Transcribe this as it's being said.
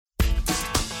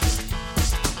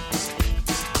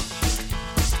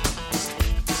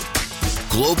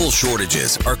global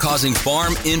shortages are causing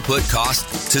farm input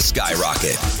costs to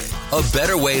skyrocket. A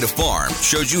Better Way to Farm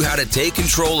shows you how to take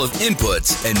control of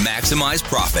inputs and maximize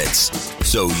profits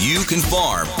so you can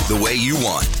farm the way you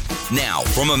want. Now,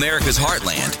 from America's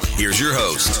Heartland, here's your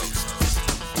host.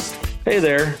 Hey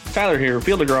there, Tyler here,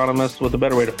 field agronomist with A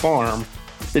Better Way to Farm.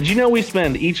 Did you know we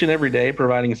spend each and every day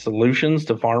providing solutions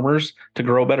to farmers to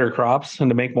grow better crops and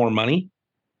to make more money?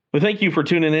 We thank you for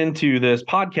tuning into this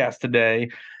podcast today.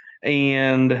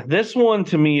 And this one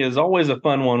to me is always a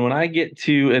fun one when I get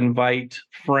to invite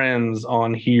friends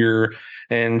on here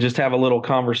and just have a little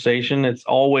conversation. It's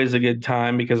always a good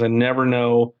time because I never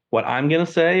know what I'm going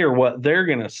to say or what they're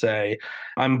going to say.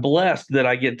 I'm blessed that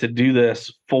I get to do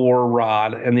this for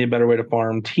Rod and the Better Way to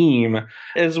Farm team.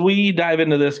 As we dive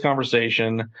into this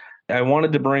conversation, I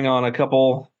wanted to bring on a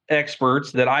couple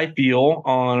experts that I feel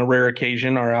on a rare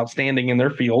occasion are outstanding in their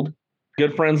field.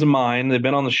 Good friends of mine. They've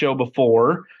been on the show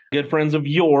before. Good friends of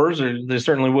yours, or they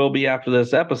certainly will be after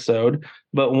this episode,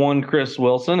 but one Chris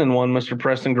Wilson and one Mr.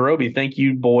 Preston Garobi. Thank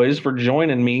you, boys, for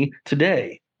joining me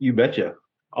today. You betcha.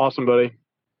 Awesome, buddy.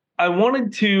 I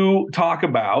wanted to talk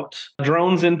about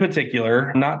drones in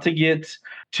particular, not to get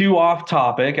too off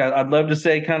topic. I'd love to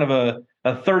say kind of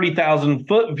a 30,000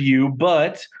 foot view,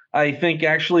 but I think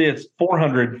actually it's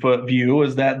 400 foot view.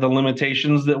 Is that the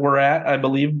limitations that we're at, I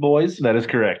believe, boys? That is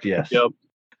correct, yes. Yep.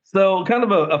 So kind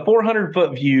of a 400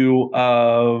 foot view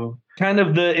of kind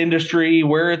of the industry,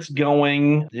 where it's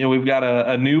going. You know, we've got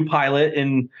a new pilot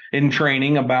in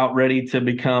training, about ready to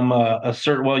become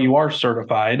you are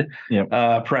certified,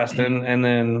 Yep. Preston, and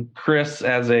then Chris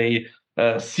as a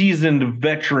seasoned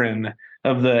veteran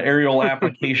of the aerial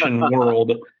application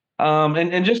world.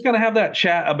 And just kind of have that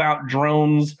chat about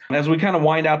drones as we kind of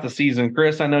wind out the season.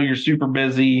 Chris, I know you're super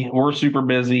busy. We're super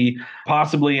busy.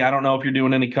 Possibly, I don't know if you're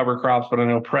doing any cover crops, but I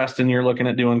know, Preston, you're looking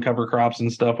at doing cover crops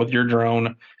and stuff with your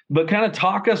drone. But kind of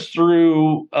talk us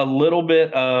through a little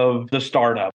bit of the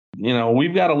startup. You know,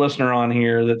 we've got a listener on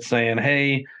here that's saying,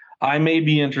 hey, I may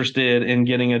be interested in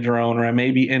getting a drone, or I may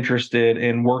be interested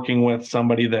in working with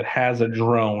somebody that has a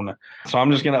drone. So I'm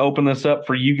just going to open this up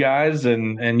for you guys,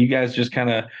 and you guys just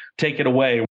kind of take it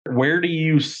away. Where do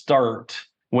you start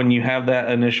when you have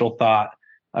that initial thought?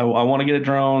 I want to get a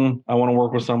drone. I want to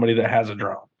work with somebody that has a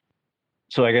drone.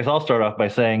 So I guess I'll start off by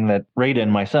saying that Raiden,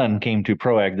 my son, came to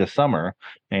ProAg this summer,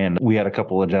 and we had a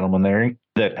couple of gentlemen there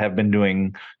that have been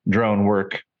doing drone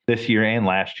work this year and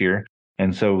last year.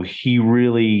 And so he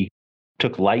really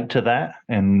took light to that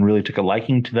and really took a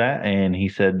liking to that. And he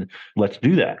said, let's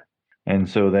do that. And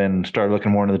so then started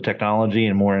looking more into the technology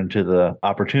and more into the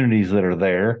opportunities that are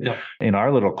there. Yep. In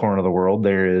our little corner of the world,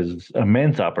 there is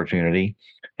immense opportunity.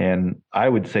 And I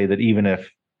would say that even if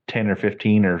 10 or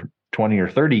 15 or 20 or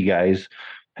 30 guys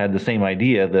had the same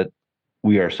idea, that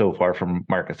we are so far from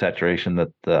market saturation that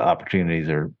the opportunities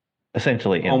are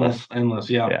essentially endless. Almost endless,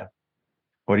 yeah.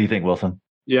 What do you think, Wilson?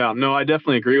 Yeah, no, I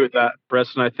definitely agree with that,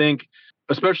 Preston. I think,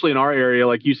 especially in our area,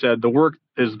 like you said, the work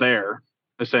is there,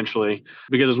 essentially,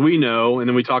 because as we know, and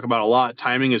then we talk about a lot,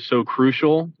 timing is so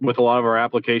crucial with a lot of our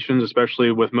applications,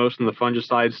 especially with most of the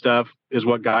fungicide stuff, is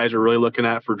what guys are really looking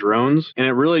at for drones. And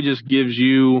it really just gives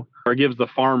the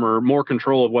farmer more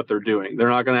control of what they're doing. They're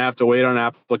not going to have to wait on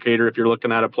an applicator if you're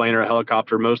looking at a plane or a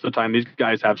helicopter. Most of the time, these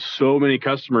guys have so many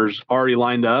customers already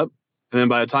lined up. And then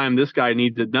by the time this guy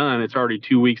needs it done, it's already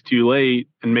 2 weeks too late.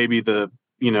 And maybe the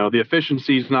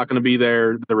efficiency is not going to be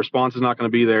there. The response is not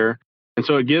going to be there. And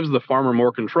so it gives the farmer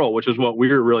more control, which is what we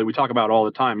talk about all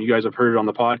the time. You guys have heard it on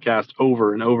the podcast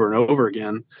over and over and over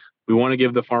again. We want to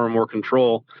give the farmer more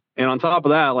control. And on top of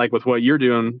that, like with what you're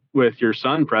doing with your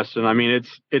son, Preston, I mean,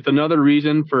 it's another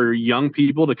reason for young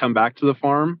people to come back to the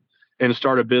farm and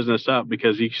start a business up,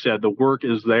 because you said the work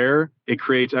is there. It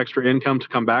creates extra income to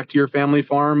come back to your family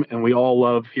farm. And we all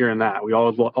love hearing that. We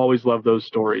always love those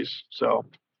stories. So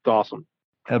it's awesome.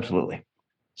 Absolutely.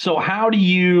 So how do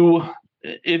you,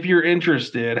 if you're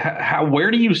interested, where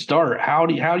do you start? How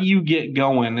do you get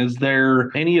going? Is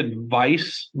there any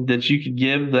advice that you could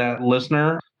give that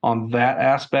listener on that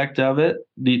aspect of it?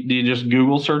 Do you just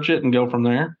Google search it and go from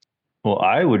there? Well,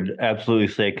 I would absolutely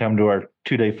say come to our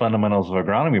 2-day fundamentals of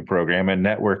agronomy program and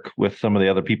network with some of the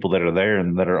other people that are there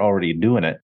and that are already doing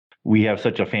it. We have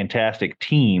such a fantastic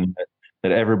team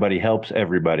that everybody helps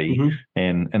everybody.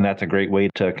 Mm-hmm. And that's a great way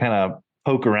to kind of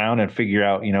poke around and figure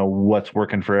out, what's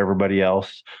working for everybody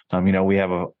else. We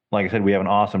have like I said, we have an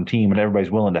awesome team and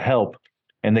everybody's willing to help.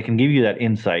 And they can give you that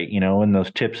insight, and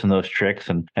those tips and those tricks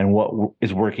and what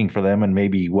is working for them and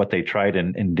maybe what they tried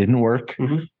and didn't work.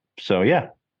 Mm-hmm. So, yeah.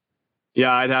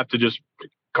 Yeah, I'd have to just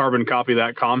carbon copy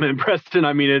that comment, Preston.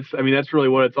 I mean, that's really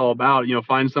what it's all about.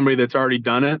 Find somebody that's already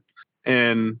done it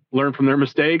and learn from their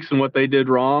mistakes and what they did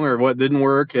wrong or what didn't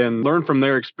work, and learn from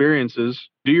their experiences.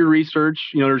 Do your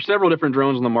research. There's several different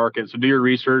drones on the market. So do your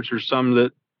research. There's some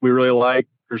that we really like.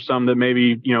 There's some that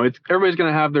maybe, everybody's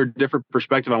going to have their different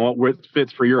perspective on what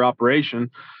fits for your operation.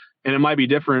 And it might be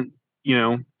different.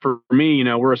 For me,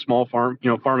 we're a small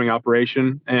farming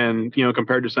operation, and,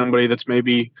 compared to somebody that's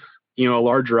maybe, a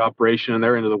larger operation in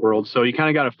their end of the world. So you kind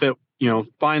of got to fit,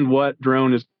 find what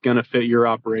drone is going to fit your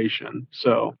operation.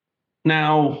 So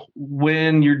now,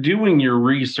 when you're doing your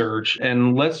research,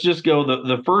 and let's just go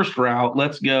the first route,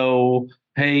 let's go,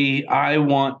 hey, I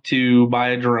want to buy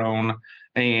a drone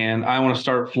and I want to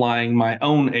start flying my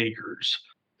own acres.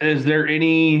 Is there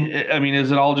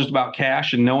is it all just about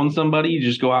cash and knowing somebody? You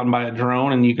just go out and buy a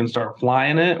drone and you can start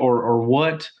flying it? Or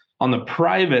what, on the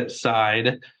private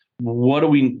side, what do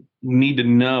we need to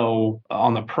know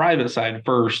on the private side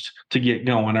first to get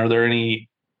going? Are there any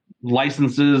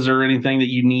licenses or anything that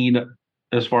you need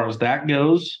as far as that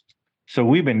goes? So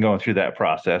we've been going through that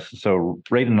process. So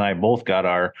Raiden and I both got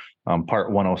our Part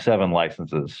 107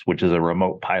 licenses, which is a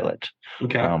remote pilot.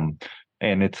 Okay.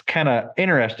 And it's kind of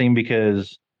interesting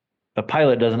because the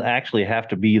pilot doesn't actually have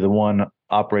to be the one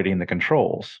operating the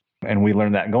controls. And we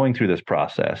learned that going through this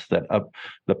process, that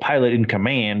the pilot in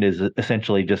command is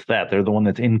essentially just that. They're the one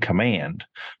that's in command.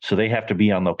 So they have to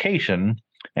be on location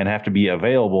and have to be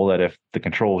available, that if the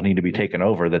controls need to be taken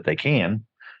over, that they can.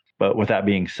 But with that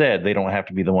being said, they don't have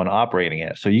to be the one operating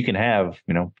it. So you can have,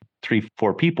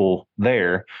 3-4 people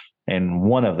there, and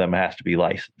one of them has to be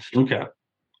licensed. Okay.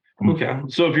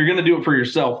 So if you're going to do it for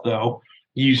yourself, though,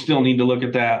 you still need to look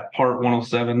at that Part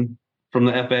 107 from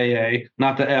the FAA,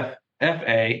 not the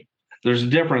FFA. There's a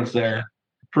difference there.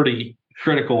 Pretty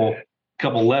critical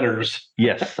couple letters.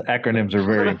 Yes, acronyms are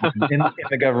very important in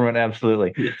the government,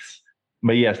 absolutely. Yes.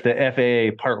 But yes, the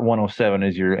FAA Part 107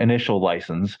 is your initial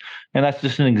license, and that's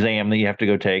just an exam that you have to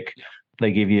go take.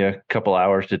 They give you a couple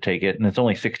hours to take it, and it's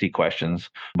only 60 questions,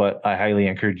 but I highly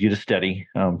encourage you to study,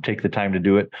 take the time to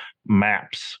do it.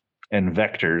 Maps and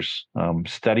vectors,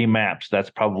 study maps. That's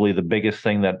probably the biggest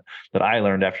thing that I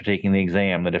learned after taking the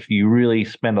exam, that if you really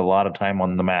spend a lot of time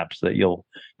on the maps, that you'll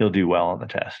do well on the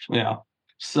test. Yeah.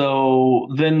 So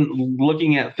then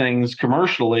looking at things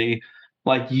commercially,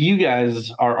 like you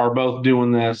guys are both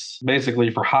doing this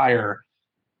basically for hire.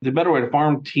 The Better Way to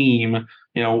Farm team,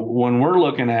 when we're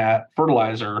looking at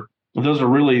fertilizer, those are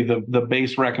really the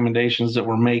base recommendations that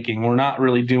we're making. We're not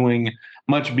really doing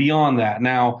much beyond that.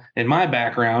 Now, in my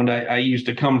background, I used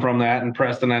to come from that, and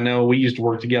Preston, I know we used to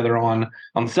work together on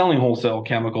selling wholesale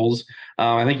chemicals.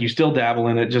 I think you still dabble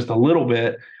in it just a little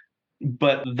bit.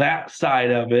 But that side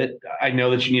of it, I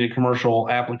know that you need a commercial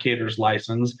applicator's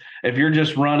license. If you're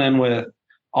just running with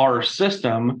our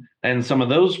system and some of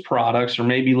those products, or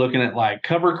maybe looking at like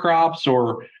cover crops,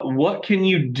 or what can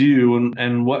you do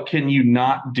and what can you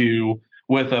not do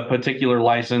with a particular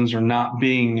license or not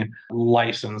being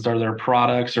licensed? Are there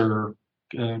products or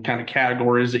kind of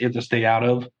categories that you have to stay out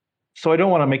of? So I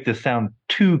don't want to make this sound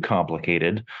too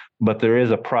complicated, but there is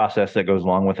a process that goes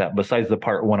along with that. Besides the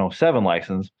Part 107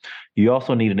 license, you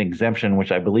also need an exemption,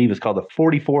 which I believe is called the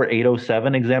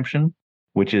 44807 exemption,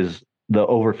 which is the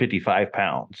over 55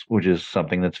 pounds, which is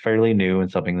something that's fairly new and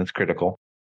something that's critical.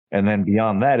 And then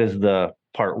beyond that is the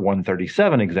Part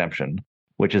 137 exemption,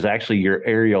 which is actually your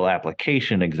aerial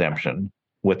application exemption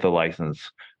with the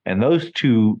license. And those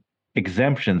two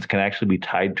exemptions can actually be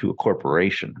tied to a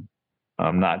corporation,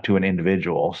 not to an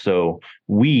individual. So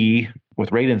we,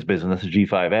 with Raiden's business,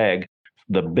 G5 Ag,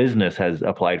 the business has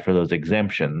applied for those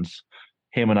exemptions.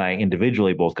 Him and I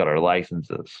individually both got our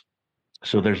licenses.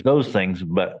 So there's those things,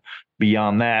 but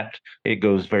beyond that, it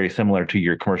goes very similar to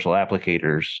your commercial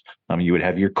applicators. You would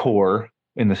have your core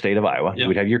in the state of Iowa. Yep. You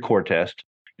would have your core test,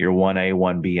 your 1A,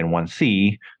 1B, and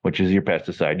 1C, which is your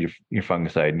pesticide, your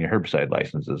fungicide, and your herbicide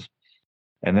licenses.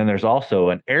 And then there's also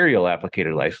an aerial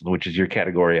applicator license, which is your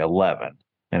category 11.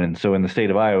 And so in the state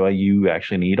of Iowa, you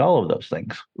actually need all of those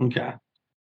things. Okay.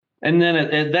 And then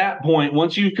at that point,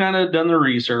 once you've kind of done the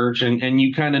research and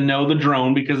you kind of know the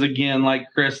drone, because again, like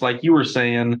Chris, like you were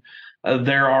saying,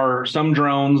 there are some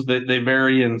drones that they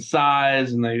vary in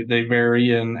size and they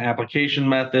vary in application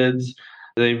methods.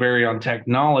 They vary on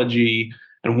technology.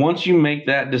 And once you make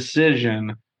that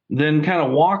decision, then kind of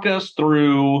walk us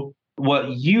through what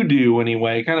you do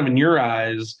anyway, kind of in your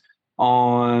eyes,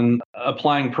 on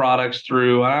applying products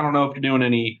through. I don't know if you're doing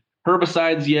any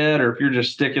herbicides yet, or if you're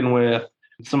just sticking with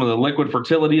some of the liquid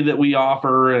fertility that we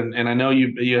offer. And I know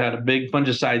you had a big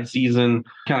fungicide season,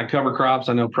 kind of cover crops.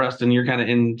 I know, Preston, you're kind of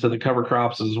into the cover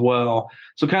crops as well.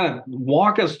 So kind of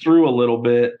walk us through a little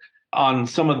bit on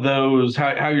some of those,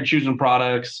 how you're choosing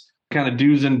products, kind of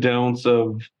do's and don'ts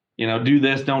of, do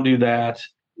this, don't do that,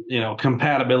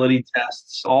 compatibility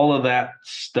tests, all of that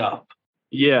stuff.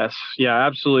 Yes. Yeah,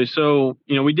 absolutely. So,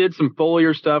 we did some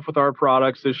foliar stuff with our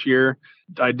products this year.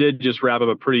 I did just wrap up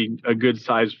a good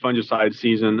sized fungicide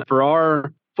season. For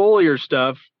our foliar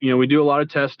stuff, we do a lot of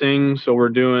testing. So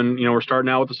we're starting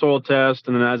out with the soil test.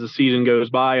 And then as the season goes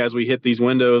by, as we hit these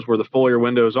windows where the foliar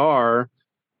windows are,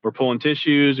 we're pulling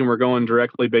tissues and we're going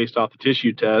directly based off the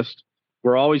tissue test.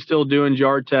 We're always still doing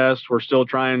jar tests. We're still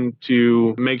trying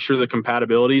to make sure the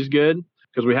compatibility is good,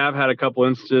 because we have had a couple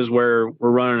instances where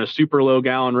we're running a super low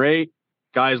gallon rate,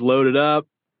 guys load it up,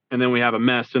 and then we have a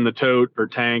mess in the tote or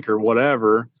tank or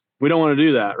whatever. We don't want to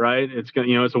do that, right? It's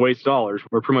a waste of dollars.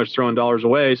 We're pretty much throwing dollars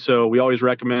away. So we always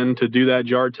recommend to do that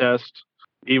jar test,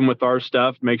 even with our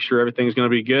stuff, make sure everything's going to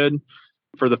be good.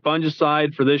 For the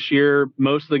fungicide for this year,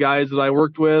 most of the guys that I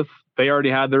worked with, they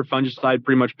already had their fungicide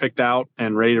pretty much picked out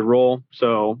and ready to roll.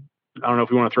 So I don't know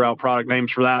if we want to throw out product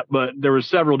names for that, but there were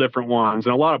several different ones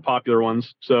and a lot of popular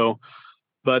ones. So,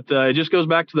 but it just goes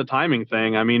back to the timing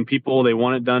thing. I mean, people, they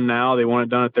want it done now. They want it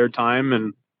done at their time,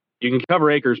 and you can cover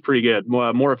acres pretty good,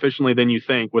 more efficiently than you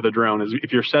think with a drone.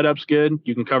 If your setup's good,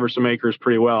 you can cover some acres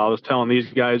pretty well. I was telling these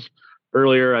guys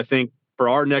earlier, I think for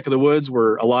our neck of the woods,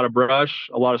 we're a lot of brush,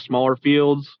 a lot of smaller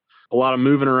fields, a lot of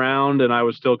moving around, and I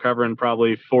was still covering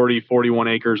probably 41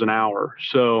 acres an hour.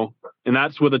 So, and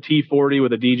that's with a T40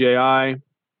 with a DJI.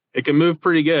 It can move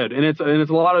pretty good. And it's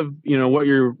a lot of, what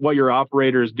your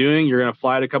operator is doing. You're going to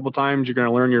fly it a couple of times. You're going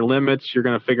to learn your limits. You're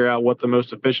going to figure out what the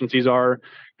most efficiencies are.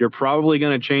 You're probably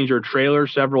going to change your trailer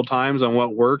several times on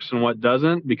what works and what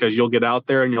doesn't, because you'll get out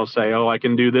there and you'll say, oh, I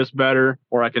can do this better,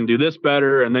 or I can do this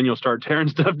better. And then you'll start tearing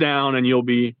stuff down and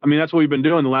that's what we've been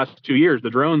doing the last 2 years. The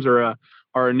drones are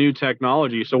a new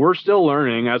technology. So we're still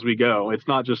learning as we go. It's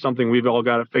not just something we've all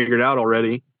got it figured out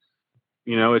already.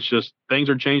 It's just things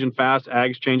are changing fast,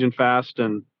 ag's changing fast,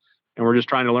 and we're just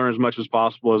trying to learn as much as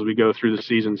possible as we go through the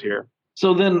seasons here.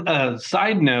 So then,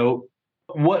 side note,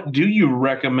 what do you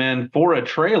recommend for a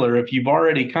trailer if you've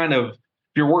already if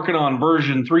you're working on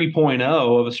version 3.0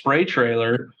 of a spray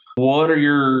trailer? What are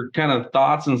your kind of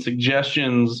thoughts and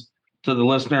suggestions to the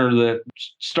listener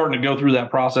that's starting to go through that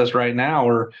process right now,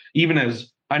 or even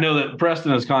as I know that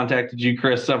Preston has contacted you,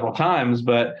 Chris, several times,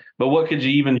 but what could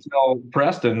you even tell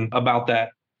Preston about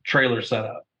that trailer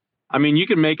setup? I mean, you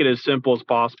can make it as simple as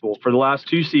possible. For the last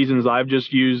 2 seasons, I've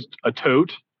just used a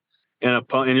tote and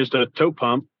just a tote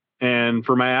pump. And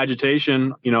for my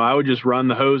agitation, I would just run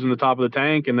the hose in the top of the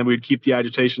tank, and then we'd keep the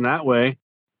agitation that way.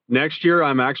 Next year,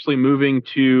 I'm actually moving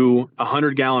to a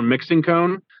 100-gallon mixing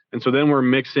cone. And so then we're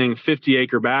mixing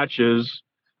 50-acre batches.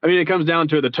 I mean, it comes down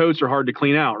to it. The totes are hard to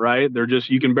clean out, right?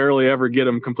 You can barely ever get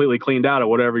them completely cleaned out of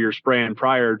whatever you're spraying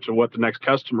prior to what the next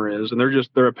customer is. And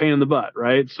they're a pain in the butt,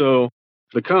 right? So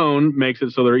the cone makes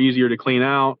it so they're easier to clean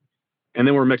out. And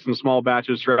then we're mixing small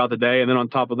batches throughout the day. And then on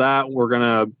top of that, we're going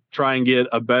to try and get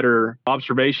a better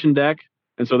observation deck.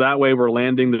 And so that way we're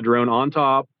landing the drone on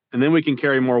top, and then we can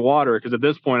carry more water. Because at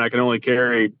this point I can only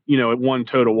carry, 1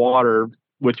 tote of water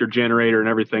with your generator and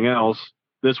everything else.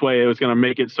 This way it was going to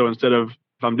make it so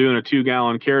if I'm doing a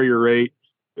 2-gallon carrier rate,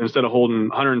 instead of holding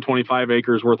 125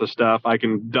 acres worth of stuff, I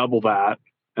can double that.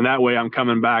 And that way I'm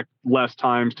coming back less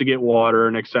times to get water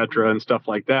and et cetera and stuff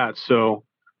like that. So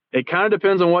it kind of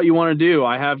depends on what you want to do.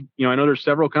 I know there's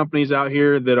several companies out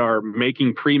here that are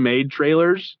making pre-made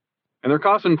trailers, and they're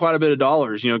costing quite a bit of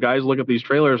dollars. Guys look at these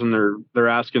trailers and they're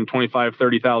asking $25,000,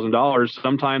 $30,000.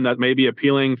 Sometimes that may be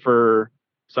appealing for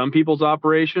some people's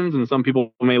operations, and some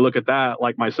people may look at that.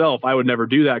 Like myself, I would never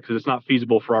do that because it's not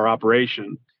feasible for our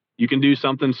operation. You can do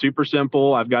something super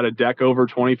simple. I've got a deck over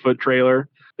 20-foot trailer.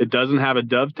 It doesn't have a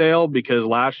dovetail because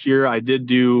last year I did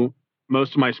do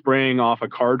most of my spraying off a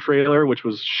car trailer, which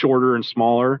was shorter and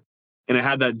smaller, and it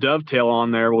had that dovetail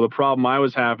on there. Well, the problem I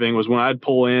was having was when I'd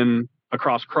pull in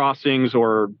across crossings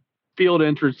or field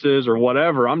entrances or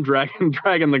whatever, I'm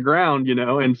dragging the ground,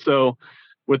 and so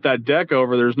with that deck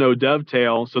over, there's no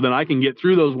dovetail. So then I can get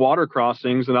through those water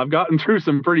crossings, and I've gotten through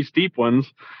some pretty steep ones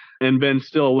and been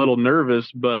still a little nervous,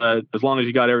 but as long as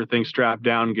you got everything strapped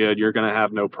down good, you're going to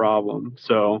have no problem.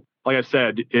 So like I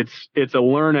said, it's a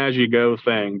learn as you go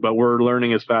thing, but we're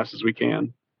learning as fast as we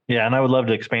can. Yeah. And I would love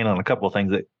to expand on a couple of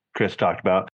things that Chris talked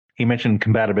about. He mentioned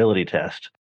compatibility test.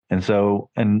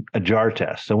 And a jar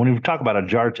test. So when we talk about a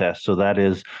jar test, so that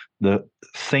is the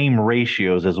same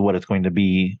ratios as what it's going to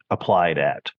be applied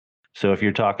at. So if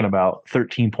you're talking about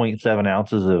 13.7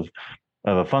 ounces of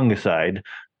a fungicide,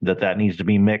 that needs to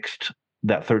be mixed,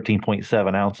 that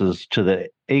 13.7 ounces to the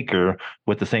acre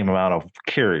with the same amount of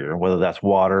carrier, whether that's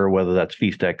water, whether that's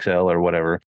Feast XL or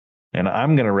whatever. And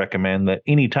I'm going to recommend that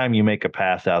anytime you make a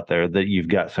pass out there, that you've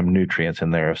got some nutrients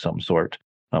in there of some sort.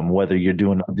 Whether you're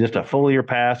doing just a foliar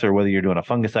pass or whether you're doing a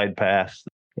fungicide pass,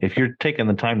 if you're taking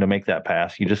the time to make that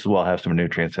pass, you just as well have some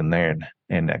nutrients in there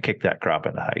and kick that crop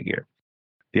into high gear.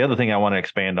 The other thing I want to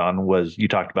expand on was you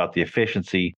talked about the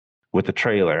efficiency with the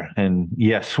trailer. And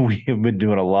yes, we have been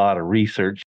doing a lot of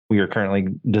research. We are currently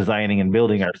designing and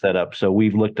building our setup. So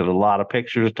we've looked at a lot of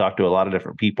pictures, talked to a lot of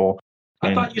different people.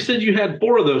 I thought you said you had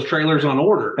 4 of those trailers on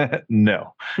order.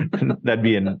 No, that'd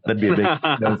be a big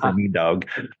no for me, dog.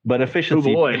 But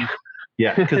efficiency, oh boy.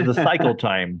 Yeah, because the cycle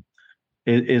time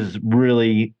is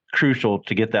really crucial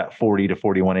to get that 40 to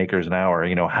 41 acres an hour.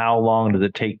 How long does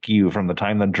it take you from the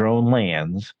time the drone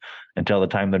lands until the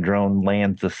time the drone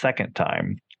lands the second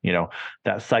time?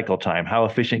 That cycle time. How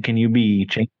efficient can you be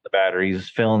changing the batteries,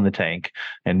 filling the tank,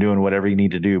 and doing whatever you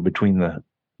need to do between the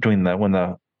when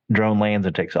the drone lands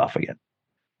and takes off again?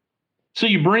 So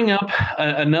you bring up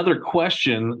another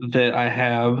question that I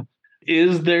have.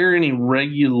 Is there any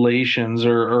regulations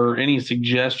or any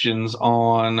suggestions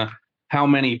on how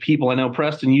many people? I know,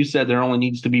 Preston, you said there only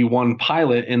needs to be one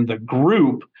pilot in the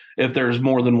group if there's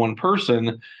more than one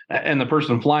person, and the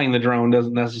person flying the drone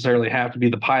doesn't necessarily have to be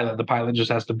the pilot. The pilot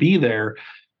just has to be there.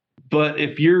 But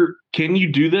can you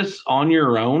do this on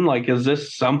your own? Like, is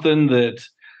this something that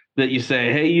you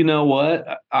say, hey, you know what?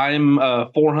 I'm a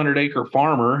 400-acre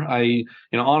farmer.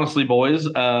 Honestly, boys,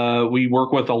 we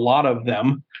work with a lot of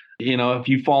them. If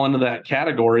you fall into that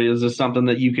category, is this something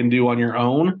that you can do on your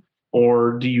own?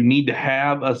 Or do you need to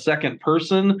have a second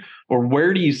person? Or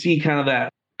where do you see kind of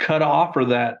that cutoff or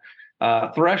that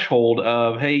threshold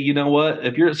of, hey, you know what?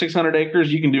 If you're at 600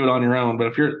 acres, you can do it on your own. But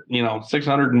if you're,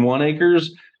 601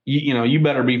 acres, you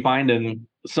better be finding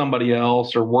somebody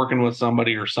else or working with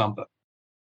somebody or something.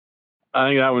 I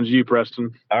think that one's you,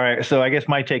 Preston. All right. So I guess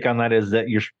my take on that is that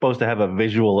you're supposed to have a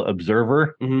visual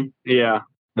observer. Mm-hmm. Yeah.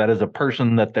 That is a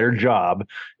person that their job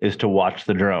is to watch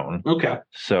the drone. Okay.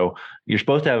 So you're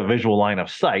supposed to have a visual line of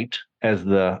sight as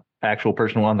the actual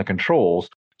person on the controls.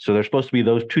 So there's supposed to be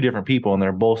those two different people, and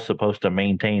they're both supposed to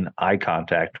maintain eye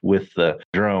contact with the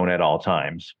drone at all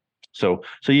times. So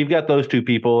you've got those two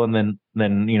people, and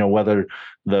then whether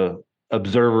the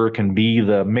observer can be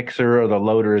the mixer or the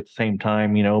loader at the same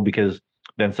time, because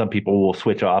then some people will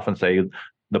switch off and say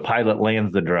the pilot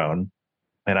lands the drone.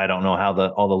 And I don't know how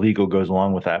all the legal goes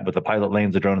along with that, but the pilot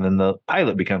lands the drone and then the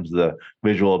pilot becomes the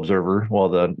visual observer, while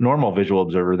the normal visual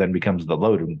observer then becomes the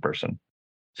loading person.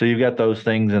 So you've got those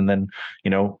things. And then,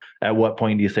 at what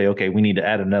point do you say, okay, we need to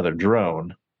add another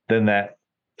drone? Then that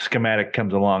schematic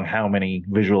comes along. How many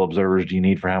visual observers do you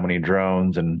need for how many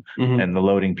drones and the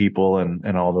loading people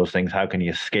and all those things? How can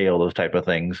you scale those type of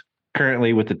things?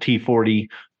 Currently with the T40,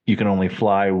 you can only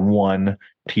fly one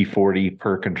T40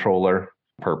 per controller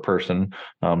per person.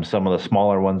 Some of the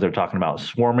smaller ones, they're talking about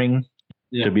swarming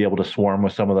to be able to swarm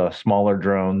with some of the smaller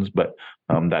drones, but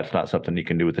that's not something you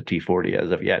can do with the T40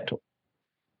 as of yet.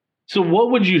 So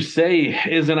what would you say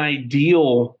is an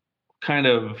ideal kind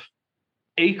of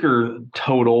acre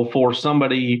total for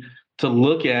somebody to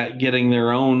look at getting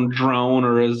their own drone,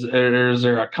 or is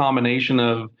there a combination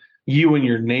of you and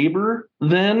your neighbor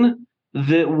then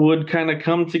that would kind of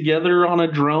come together on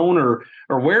a drone, or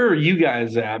where are you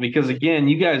guys at? Because again,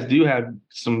 you guys do have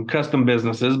some custom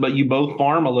businesses, but you both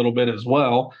farm a little bit as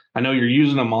well. I know you're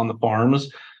using them on the farms.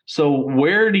 So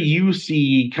where do you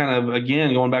see kind of,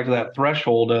 again, going back to that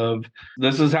threshold of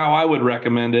this is how I would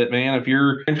recommend it, man. If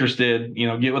you're interested,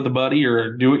 get with a buddy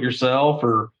or do it yourself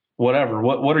or whatever.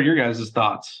 What are your guys'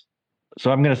 thoughts?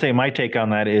 So I'm going to say my take on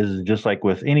that is just like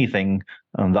with anything,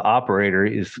 the operator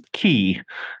is key.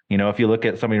 If you look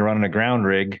at somebody running a ground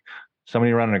rig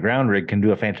can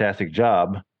do a fantastic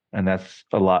job. And that's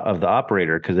a lot of the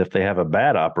operator, because if they have a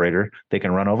bad operator, they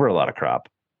can run over a lot of crop.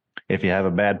 If you have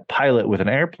a bad pilot with an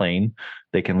airplane,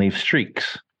 they can leave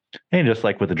streaks. And just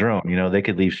like with the drone, they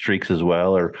could leave streaks as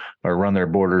well, or run their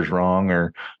borders wrong,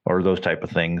 or those type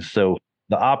of things. So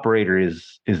the operator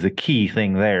is the key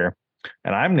thing there.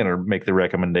 And I'm going to make the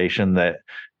recommendation that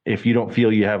if you don't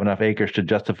feel you have enough acres to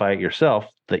justify it yourself,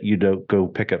 that you don't go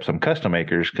pick up some custom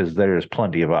acres, because there is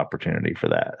plenty of opportunity for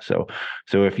that. So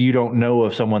if you don't know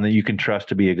of someone that you can trust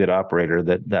to be a good operator,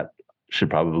 that should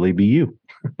probably be you.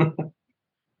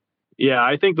 Yeah,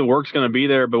 I think the work's going to be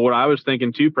there. But what I was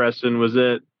thinking too, Preston, was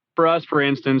that for us, for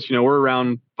instance, we're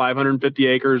around 550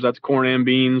 acres. That's corn and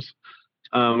beans.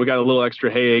 We got a little extra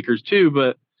hay acres too.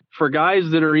 But for guys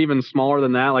that are even smaller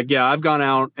than that, I've gone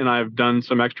out and I've done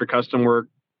some extra custom work,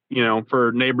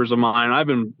 for neighbors of mine. I've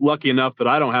been lucky enough that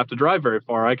I don't have to drive very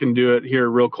far. I can do it here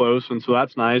real close. And so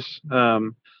that's nice. But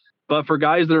But for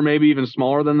guys that are maybe even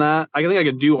smaller than that, I think I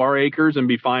could do our acres and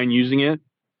be fine using it.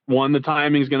 One, the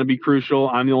timing is going to be crucial.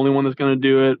 I'm the only one that's going to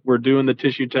do it. We're doing the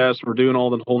tissue test. We're doing all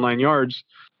the whole 9 yards.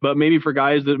 But maybe for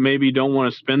guys that maybe don't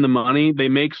want to spend the money, they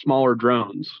make smaller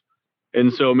drones.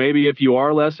 And so maybe if you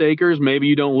are less acres, maybe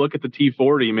you don't look at the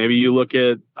T40. Maybe you look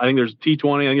at, I think there's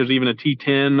T20. I think there's even a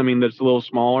T10. I mean, that's a little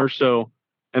smaller. So,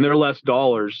 and they're less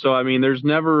dollars. So, I mean, there's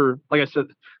never, like I said,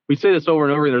 we say this over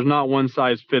and over, there's not one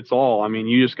size fits all. I mean,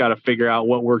 you just got to figure out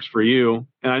what works for you.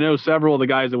 And I know several of the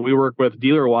guys that we work with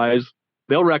dealer wise,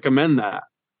 they'll recommend that.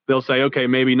 They'll say, okay,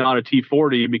 maybe not a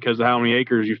T40 because of how many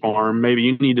acres you farm. Maybe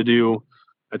you need to do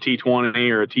a T20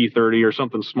 or a T30 or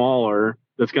something smaller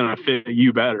that's going to fit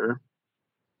you better.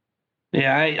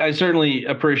 Yeah, I certainly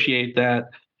appreciate that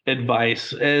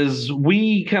advice. As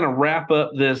we kind of wrap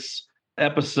up this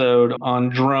episode on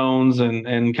drones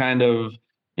and kind of,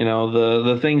 you know,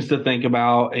 the things to think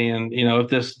about and, you know, if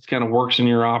this kind of works in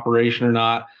your operation or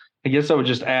not, I guess I would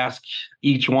just ask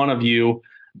each one of you.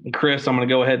 Chris, I'm going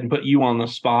to go ahead and put you on the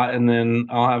spot, and then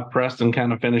I'll have Preston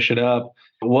kind of finish it up.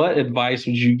 What advice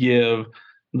would you give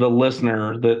the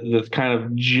listener that's kind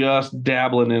of just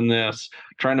dabbling in this,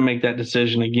 trying to make that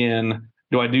decision again?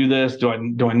 Do I do this? Do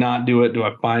I not do it? Do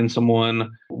I find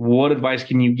someone? What advice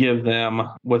can you give them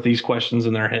with these questions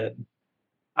in their head?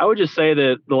 I would just say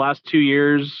that the last 2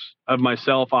 years of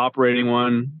myself operating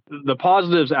one, the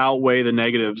positives outweigh the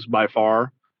negatives by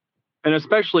far. And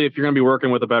especially if you're going to be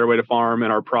working with A Better Way to Farm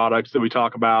and our products that we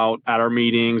talk about at our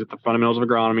meetings, at the Fundamentals of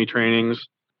Agronomy trainings,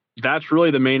 that's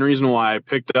really the main reason why I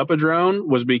picked up a drone,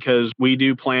 was because we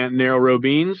do plant narrow row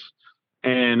beans,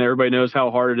 and everybody knows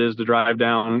how hard it is to drive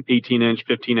down 18-inch,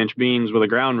 15-inch beans with a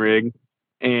ground rig.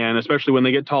 And especially when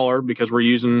they get taller, because we're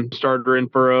using starter in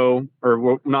furrow, or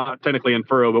we're not technically in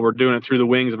furrow, but we're doing it through the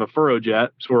wings of a furrow jet.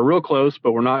 So we're real close,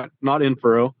 but we're not in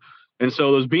furrow. And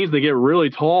so those beans, they get really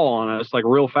tall on us, like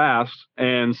real fast.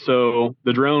 And so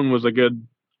the drone was a good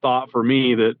thought for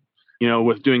me that, you know,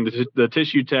 with doing the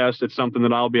tissue test, it's something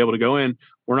that I'll be able to go in.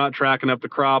 We're not tracking up the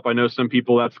crop. I know some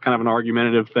people, that's kind of an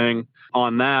argumentative thing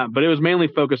on that, but it was mainly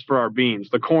focused for our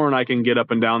beans. The corn, I can get up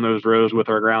and down those rows with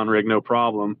our ground rig, no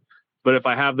problem. But if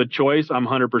I have the choice, I'm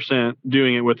 100%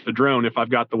 doing it with the drone if I've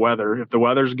got the weather. If the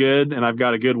weather's good and I've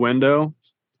got a good window,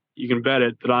 you can bet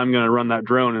it that I'm going to run that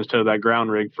drone instead of that ground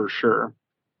rig for sure.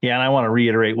 Yeah, and I want to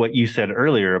reiterate what you said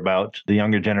earlier about the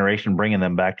younger generation bringing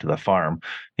them back to the farm.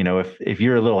 You know, if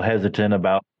you're a little hesitant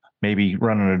about maybe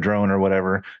running a drone or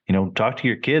whatever, you know, talk to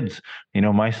your kids. You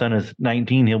know, my son is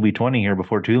 19, he'll be 20 here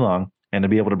before too long. And to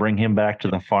be able to bring him back to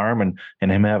the farm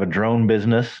and him have a drone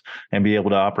business and be able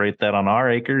to operate that on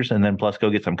our acres and then plus go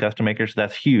get some custom acres,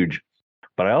 that's huge.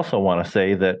 But I also want to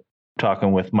say that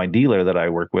talking with my dealer that I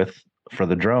work with for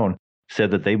the drone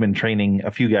said that they've been training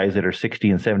a few guys that are 60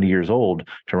 and 70 years old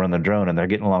to run the drone, and they're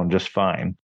getting along just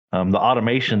fine. The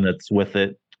automation that's with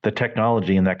it, the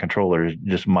technology in that controller is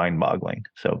just mind-boggling.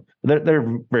 So they're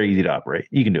very easy to operate.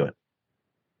 You can do it.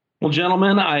 Well,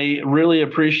 gentlemen, I really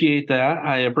appreciate that.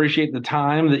 I appreciate the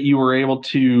time that you were able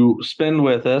to spend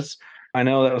with us. I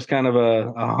know that was kind of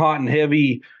a hot and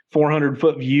heavy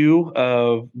 400-foot view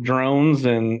of drones,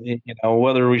 and you know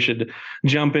whether we should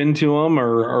jump into them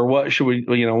or what should we,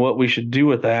 you know, what we should do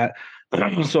with that.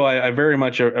 So I very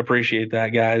much appreciate that,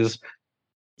 guys.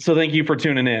 So thank you for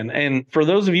tuning in, and for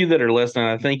those of you that are listening,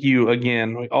 I thank you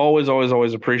again. We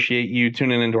always appreciate you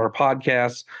tuning into our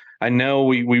podcast. I know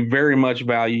we very much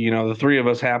value, you know, the three of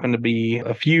us happen to be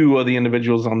a few of the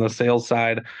individuals on the sales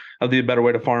side of the Better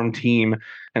Way to Farm team.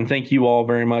 And thank you all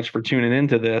very much for tuning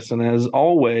into this. And as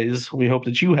always, we hope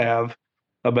that you have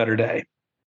a better day.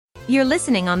 You're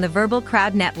listening on the Verbal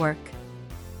Crowd Network.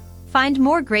 Find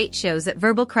more great shows at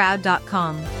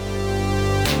verbalcrowd.com.